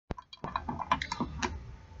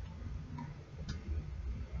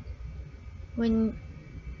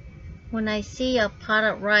when I see a pot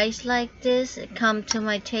of rice like this, it come to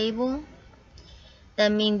my table,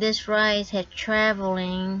 that means this rice had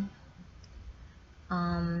traveling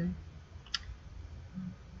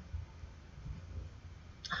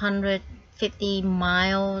 150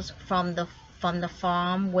 miles from the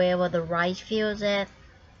farm wherever the rice fields at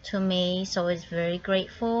to me. So it's very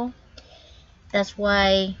grateful. That's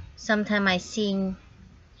why sometimes I seen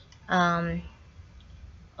a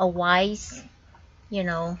wife,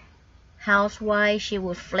 housewife, she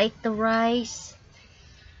would flake the rice,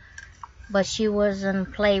 but she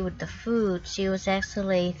wasn't play with the food. She was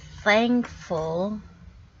actually thankful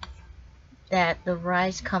that the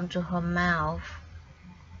rice come to her mouth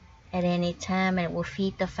at any time and it will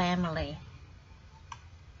feed the family.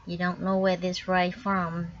 You don't know where this rice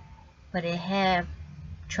from, but it have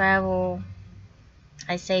traveled,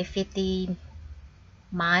 I say 50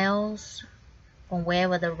 miles from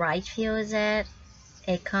wherever the rice field is at.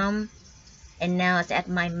 It come and now it's at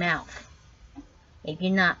my mouth. If you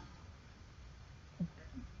not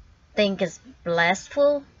think it's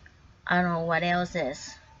blissful, I don't know what else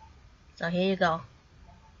is. So here you go.